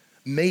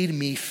made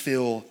me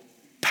feel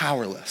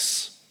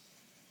powerless.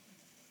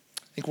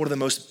 I think one of the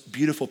most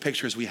beautiful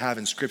pictures we have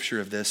in scripture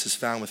of this is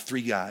found with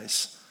 3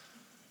 guys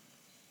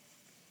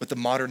with the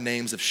modern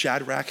names of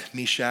Shadrach,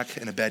 Meshach,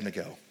 and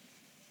Abednego.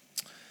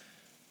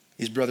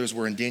 These brothers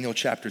were in Daniel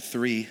chapter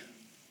 3,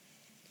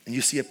 and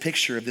you see a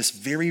picture of this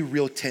very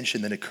real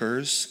tension that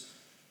occurs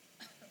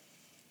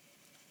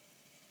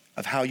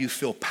of how you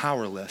feel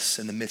powerless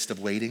in the midst of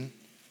waiting.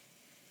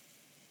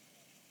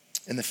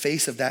 In the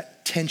face of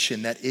that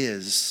tension that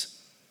is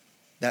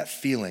that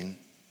feeling,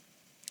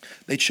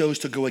 they chose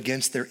to go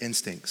against their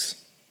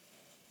instincts.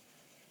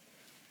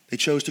 They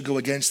chose to go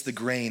against the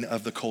grain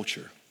of the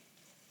culture,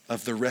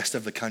 of the rest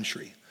of the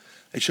country.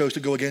 They chose to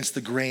go against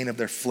the grain of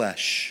their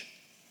flesh.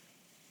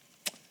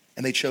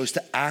 And they chose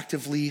to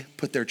actively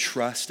put their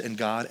trust in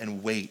God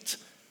and wait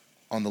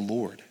on the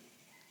Lord.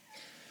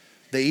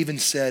 They even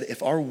said,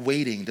 if our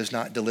waiting does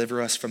not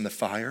deliver us from the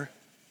fire,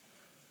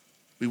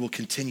 we will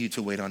continue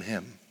to wait on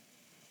him.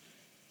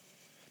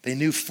 They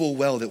knew full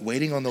well that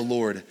waiting on the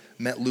Lord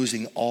meant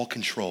losing all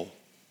control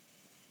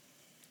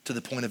to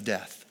the point of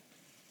death.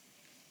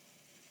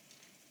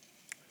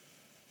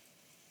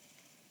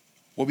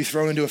 We'll be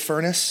thrown into a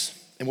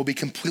furnace and we'll be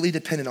completely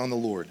dependent on the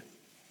Lord.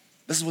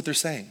 This is what they're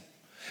saying.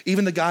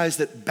 Even the guys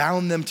that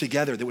bound them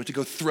together, that were to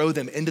go throw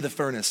them into the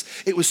furnace,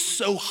 it was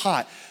so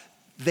hot,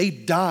 they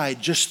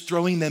died just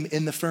throwing them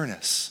in the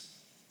furnace.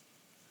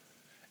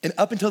 And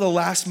up until the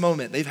last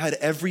moment, they've had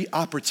every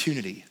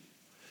opportunity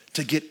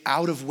to get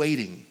out of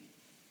waiting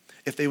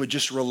if they would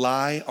just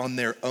rely on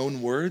their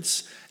own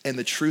words and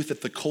the truth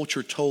that the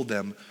culture told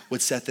them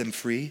would set them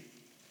free.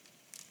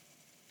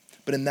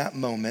 But in that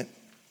moment,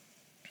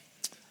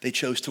 they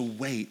chose to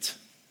wait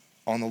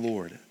on the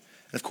Lord. And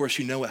of course,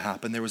 you know what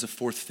happened. There was a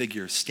 4th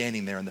figure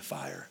standing there in the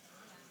fire.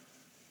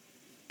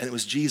 And it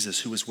was Jesus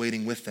who was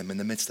waiting with them in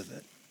the midst of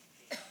it.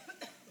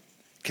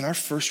 Can our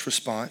first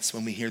response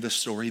when we hear this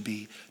story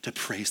be to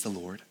praise the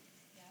Lord?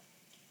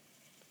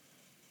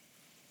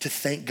 To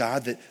thank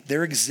God that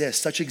there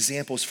exist such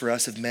examples for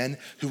us of men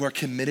who are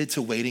committed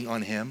to waiting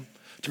on him,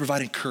 to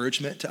provide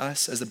encouragement to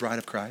us as the bride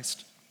of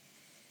Christ.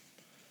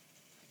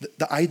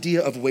 The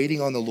idea of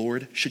waiting on the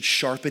Lord should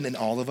sharpen in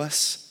all of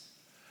us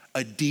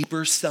a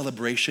deeper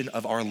celebration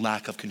of our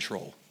lack of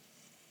control.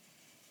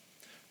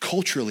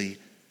 Culturally,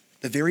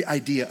 the very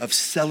idea of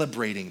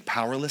celebrating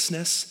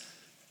powerlessness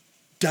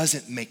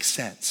doesn't make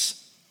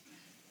sense.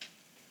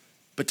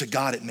 But to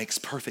God, it makes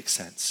perfect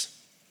sense.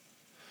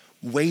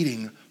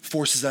 Waiting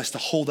forces us to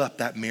hold up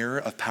that mirror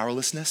of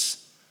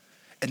powerlessness,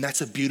 and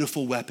that's a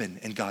beautiful weapon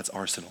in God's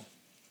arsenal.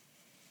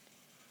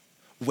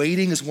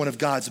 Waiting is one of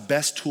God's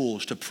best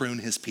tools to prune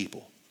his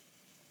people.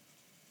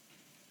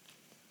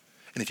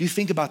 And if you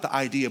think about the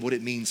idea of what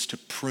it means to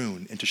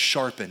prune and to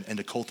sharpen and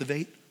to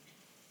cultivate,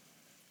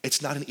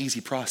 it's not an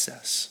easy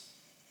process,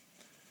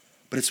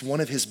 but it's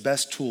one of his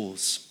best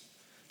tools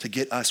to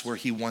get us where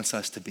he wants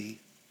us to be.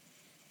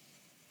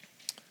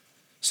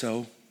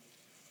 So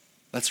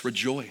let's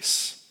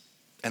rejoice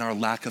in our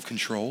lack of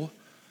control,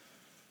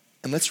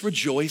 and let's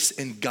rejoice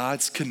in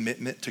God's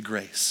commitment to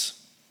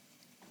grace,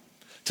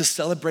 to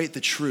celebrate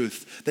the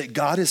truth that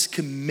God is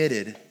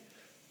committed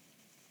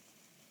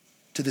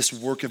to this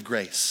work of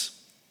grace.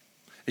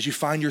 As you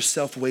find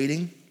yourself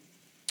waiting,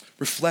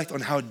 reflect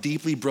on how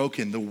deeply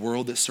broken the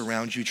world that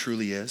surrounds you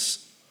truly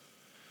is,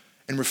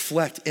 and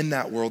reflect in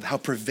that world how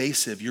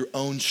pervasive your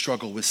own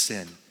struggle with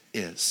sin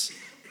is.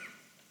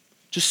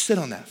 Just sit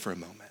on that for a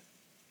moment.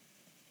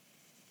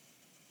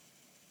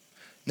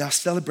 Now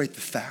celebrate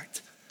the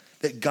fact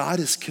that God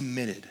is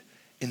committed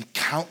in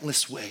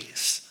countless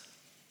ways,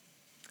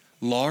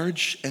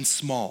 large and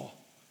small,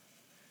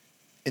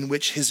 in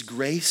which his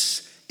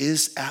grace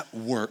is at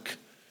work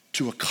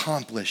to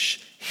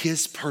accomplish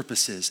his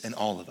purposes in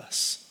all of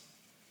us.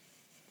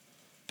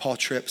 Paul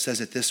Tripp says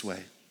it this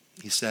way.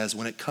 He says,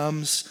 when it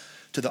comes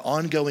to the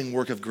ongoing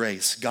work of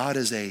grace, God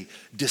is a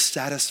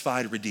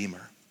dissatisfied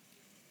redeemer.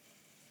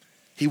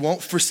 He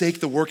won't forsake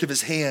the work of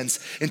his hands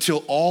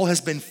until all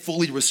has been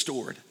fully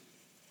restored.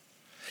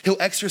 He'll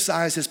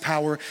exercise his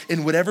power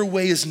in whatever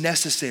way is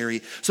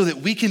necessary so that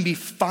we can be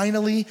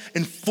finally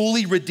and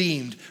fully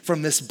redeemed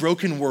from this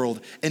broken world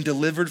and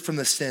delivered from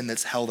the sin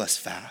that's held us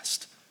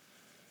fast.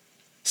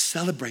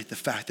 celebrate the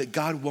fact that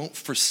God won't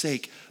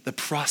forsake the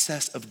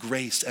process of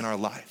grace in our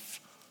life.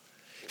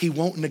 He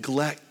won't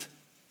neglect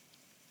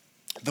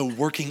the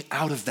working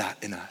out of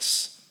that in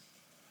us.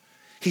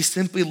 He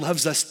simply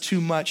loves us too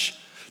much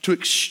to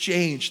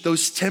exchange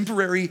those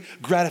temporary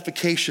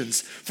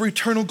gratifications for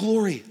eternal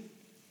glory.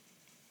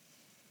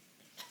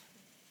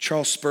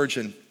 Charles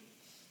Spurgeon,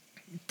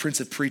 Prince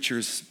of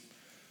Preachers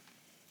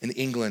in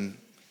England,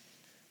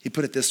 he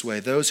put it this way: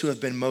 those who have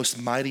been most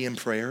mighty in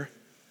prayer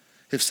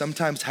have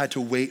sometimes had to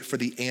wait for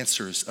the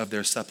answers of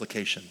their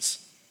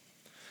supplications.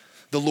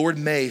 The Lord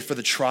may, for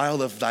the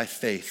trial of thy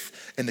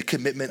faith and the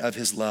commitment of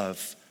his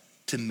love,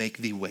 to make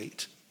thee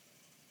wait.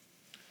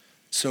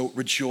 So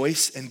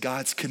rejoice in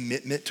God's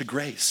commitment to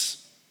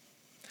grace.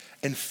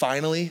 And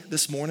finally,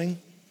 this morning,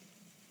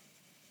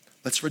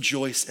 let's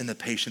rejoice in the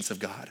patience of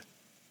God.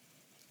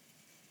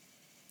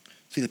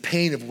 See, the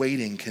pain of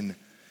waiting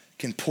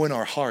can point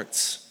our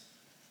hearts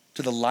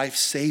to the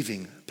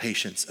life-saving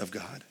patience of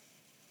God.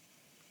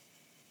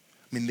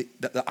 I mean,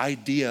 the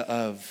idea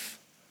of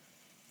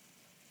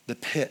the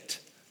pit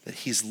that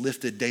he's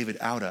lifted David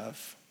out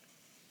of,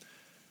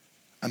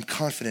 I'm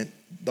confident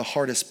the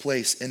hardest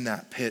place in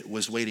that pit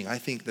was waiting. I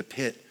think the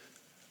pit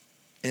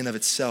in and of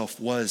itself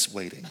was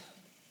waiting.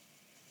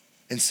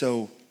 And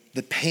so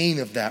the pain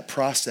of that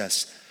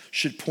process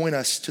should point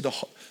us to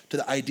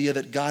the idea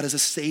that God is a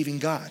saving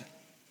God,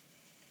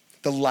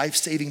 the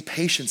life-saving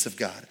patience of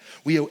God.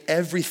 We owe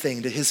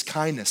everything to his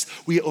kindness.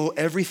 We owe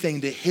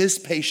everything to his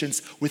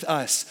patience with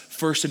us,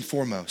 first and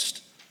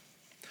foremost.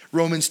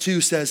 Romans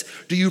 2 says,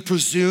 do you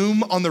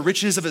presume on the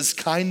riches of his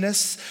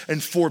kindness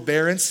and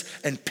forbearance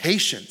and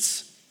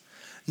patience,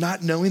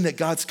 not knowing that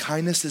God's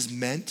kindness is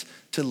meant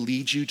to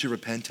lead you to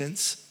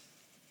repentance?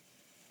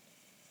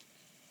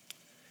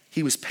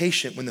 He was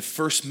patient when the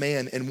first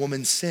man and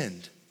woman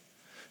sinned.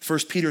 1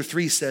 Peter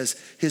 3 says,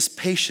 his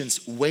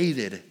patience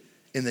waited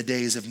in the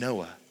days of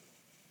Noah.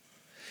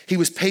 He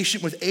was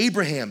patient with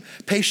Abraham,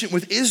 patient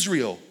with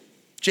Israel.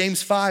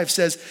 James 5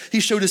 says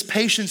he showed his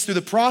patience through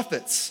the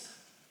prophets.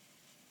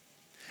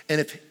 And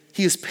if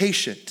he is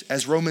patient,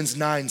 as Romans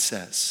 9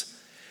 says,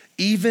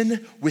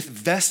 even with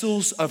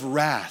vessels of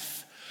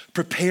wrath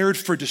prepared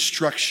for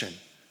destruction,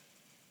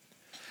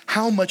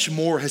 how much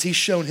more has he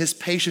shown his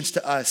patience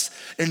to us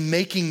in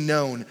making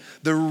known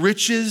the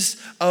riches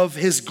of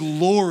his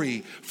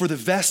glory for the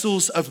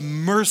vessels of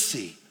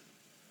mercy,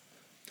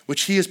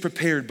 which he has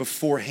prepared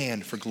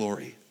beforehand for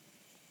glory.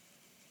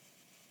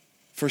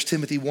 1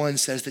 Timothy 1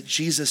 says that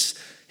Jesus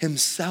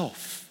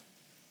himself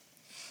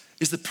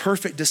is the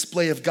perfect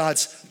display of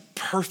God's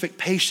perfect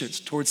patience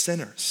towards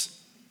sinners.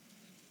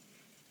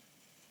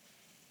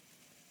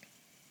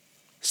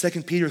 2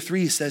 Peter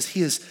 3 says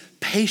he is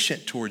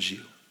patient towards you,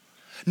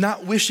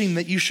 not wishing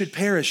that you should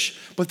perish,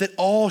 but that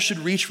all should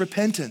reach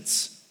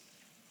repentance.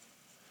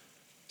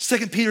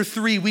 2 Peter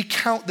 3, we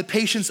count the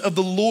patience of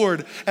the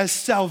Lord as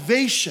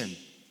salvation.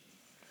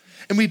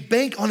 And we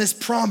bank on his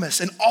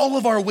promise and all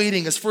of our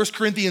waiting, as 1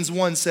 Corinthians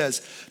 1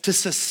 says, to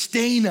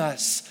sustain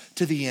us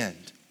to the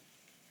end.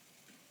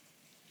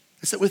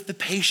 Is that with the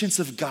patience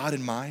of God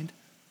in mind,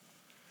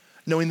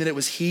 knowing that it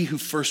was he who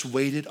first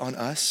waited on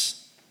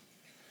us,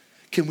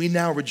 can we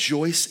now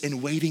rejoice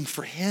in waiting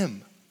for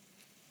him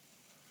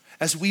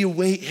as we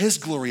await his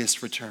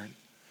glorious return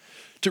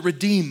to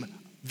redeem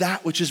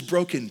that which is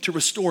broken, to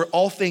restore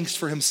all things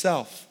for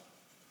himself,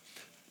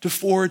 to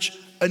forge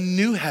a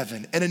new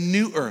heaven and a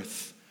new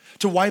earth,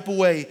 to wipe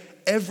away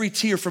every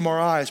tear from our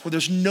eyes, where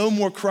there's no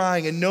more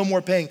crying and no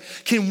more pain?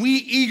 Can we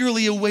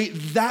eagerly await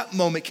that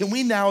moment? Can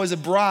we now as a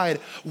bride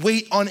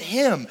wait on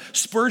him?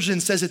 Spurgeon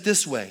says it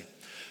this way: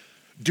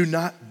 do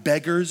not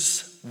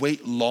beggars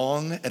wait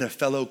long at a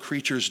fellow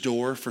creature's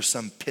door for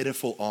some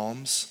pitiful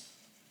alms?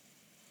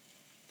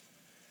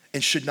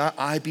 And should not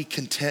I be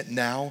content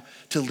now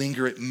to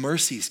linger at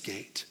mercy's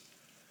gate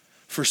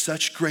for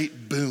such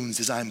great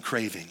boons as I'm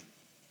craving?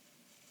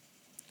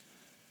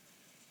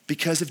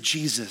 Because of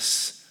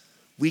Jesus,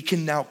 we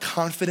can now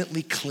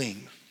confidently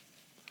cling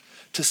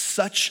to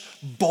such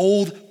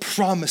bold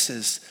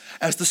promises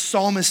as the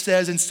psalmist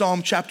says in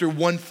Psalm chapter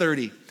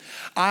 130.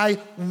 I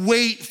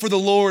wait for the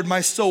Lord,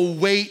 my soul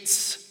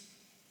waits,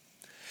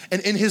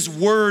 and in his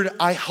word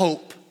I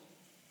hope.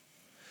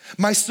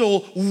 My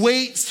soul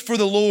waits for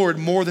the Lord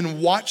more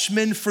than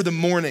watchmen for the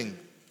morning.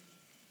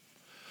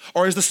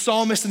 Or as the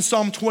psalmist in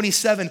Psalm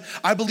 27,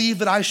 I believe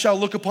that I shall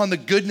look upon the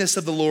goodness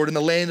of the Lord in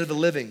the land of the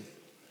living.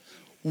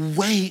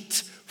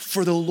 Wait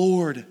for the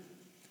Lord.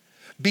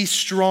 Be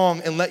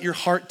strong and let your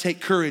heart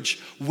take courage.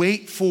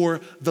 Wait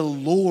for the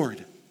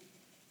Lord.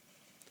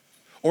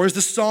 Or as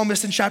the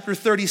psalmist in chapter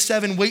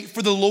 37, wait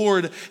for the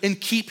Lord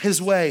and keep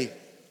his way.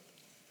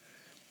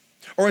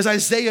 Or as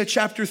Isaiah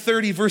chapter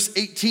 30, verse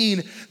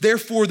 18,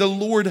 therefore the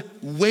Lord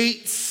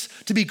waits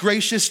to be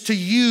gracious to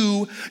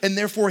you, and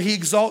therefore he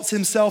exalts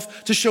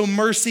himself to show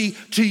mercy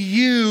to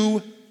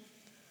you.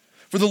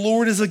 For the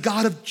Lord is a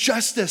God of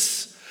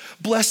justice.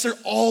 Blessed are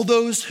all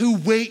those who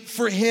wait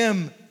for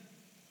him.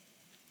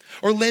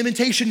 Or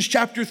Lamentations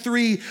chapter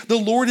 3, the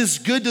Lord is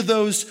good to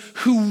those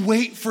who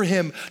wait for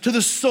him, to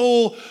the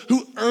soul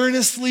who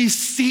earnestly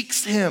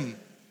seeks him.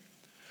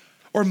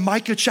 Or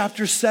Micah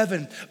chapter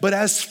 7, but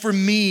as for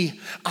me,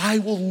 I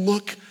will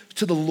look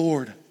to the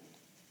Lord.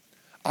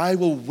 I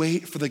will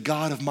wait for the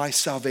God of my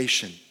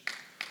salvation.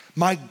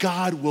 My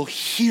God will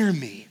hear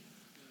me.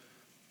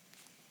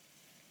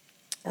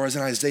 Or as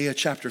in Isaiah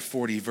chapter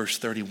 40, verse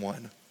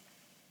 31,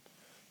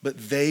 but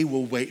they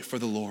will wait for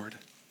the Lord.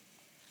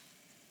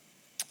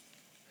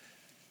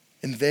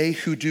 And they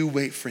who do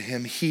wait for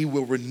him, he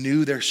will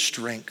renew their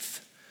strength.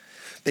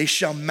 They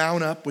shall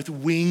mount up with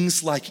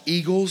wings like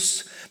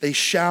eagles. They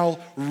shall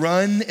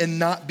run and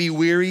not be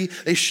weary.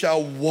 They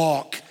shall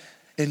walk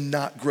and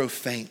not grow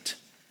faint.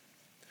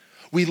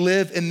 We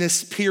live in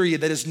this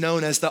period that is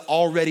known as the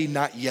already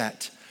not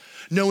yet,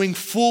 knowing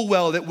full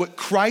well that what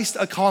Christ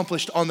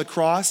accomplished on the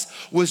cross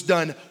was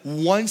done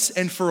once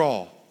and for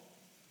all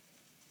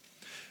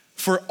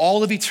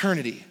of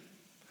eternity.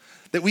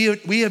 That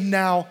we have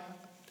now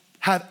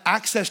have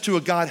access to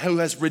a God who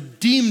has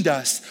redeemed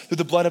us through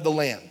the blood of the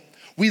Lamb.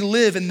 We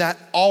live in that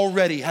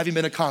already having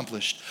been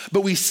accomplished,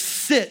 but we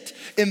sit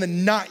in the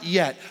not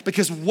yet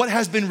because what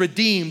has been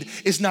redeemed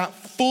is not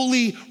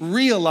fully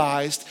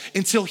realized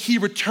until he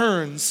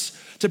returns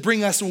to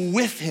bring us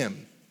with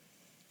him.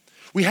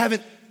 We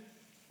haven't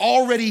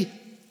already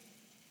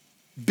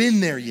been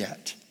there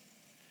yet.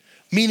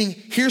 Meaning,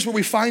 here's where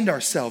we find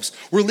ourselves.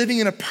 We're living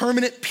in a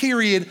permanent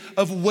period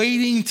of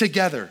waiting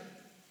together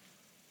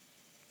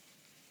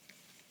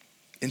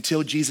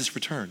until Jesus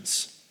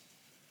returns.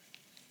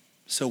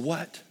 So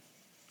what?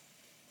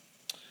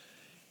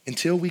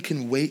 Until we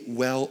can wait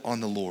well on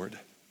the Lord,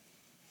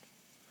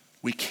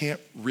 we can't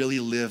really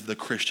live the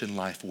Christian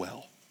life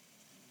well.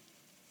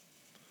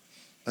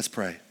 Let's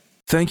pray.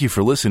 Thank you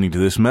for listening to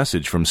this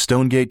message from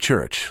Stonegate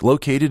Church,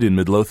 located in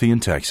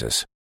Midlothian,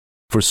 Texas.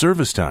 For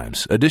service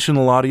times,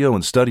 additional audio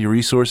and study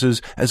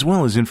resources, as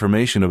well as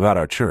information about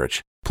our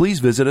church, please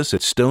visit us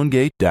at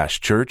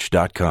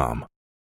stonegate-church.com.